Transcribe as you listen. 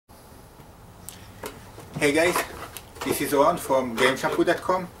Hey guys, this is Ron from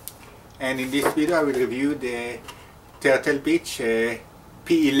GameShampoo.com, and in this video I will review the Turtle Beach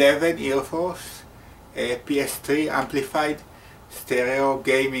p11 Air Force PS3 amplified stereo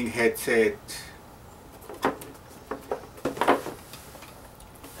gaming headset.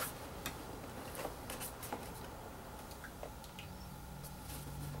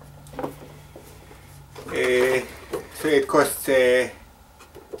 So it costs $60.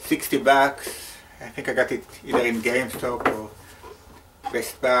 I think I got it either in GameStop or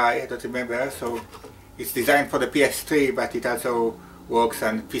Best Buy, I don't remember. So it's designed for the PS3, but it also works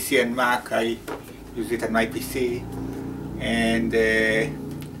on PC and Mac. I use it on my PC, and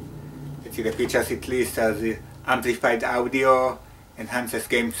let's see the features it lists as amplified audio, enhances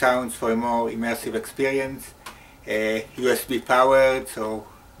game sounds for a more immersive experience, USB powered, so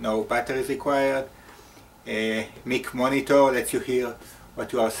no batteries required, mic monitor lets you hear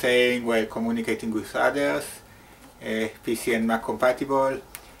what you are saying while communicating with others, PC and Mac compatible,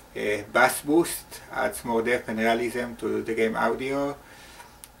 bass boost adds more depth and realism to the game audio,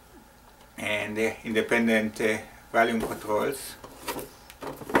 and independent volume controls.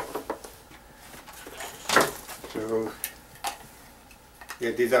 So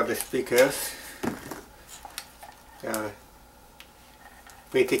yeah, these are the speakers. They are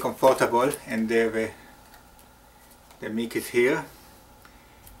pretty comfortable, and the mic is here,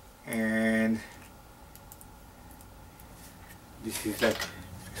 and this is like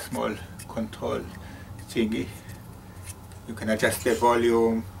a small control thingy. You can adjust the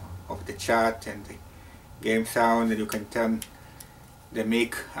volume of the chat and the game sound, and you can turn the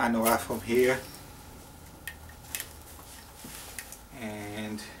mic on or off from here.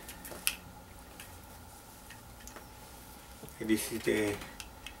 And this is the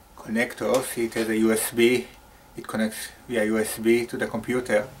connector. See, it has a USB. It connects via USB to the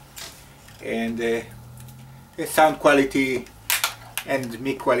computer, and the sound quality and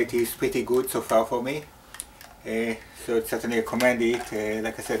mic quality is pretty good so far for me. So I'd certainly recommend it.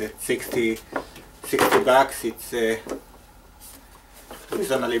 Like I said, at $60, it's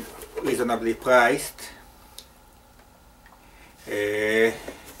reasonably priced. Yeah,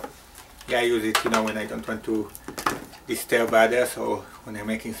 I use it, when I don't want to disturb others or when I'm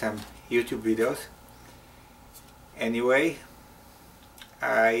making some YouTube videos. Anyway,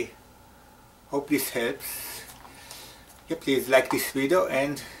 I hope this helps. Yeah, please like this video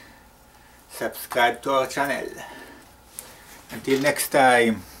and subscribe to our channel. Until next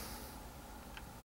time.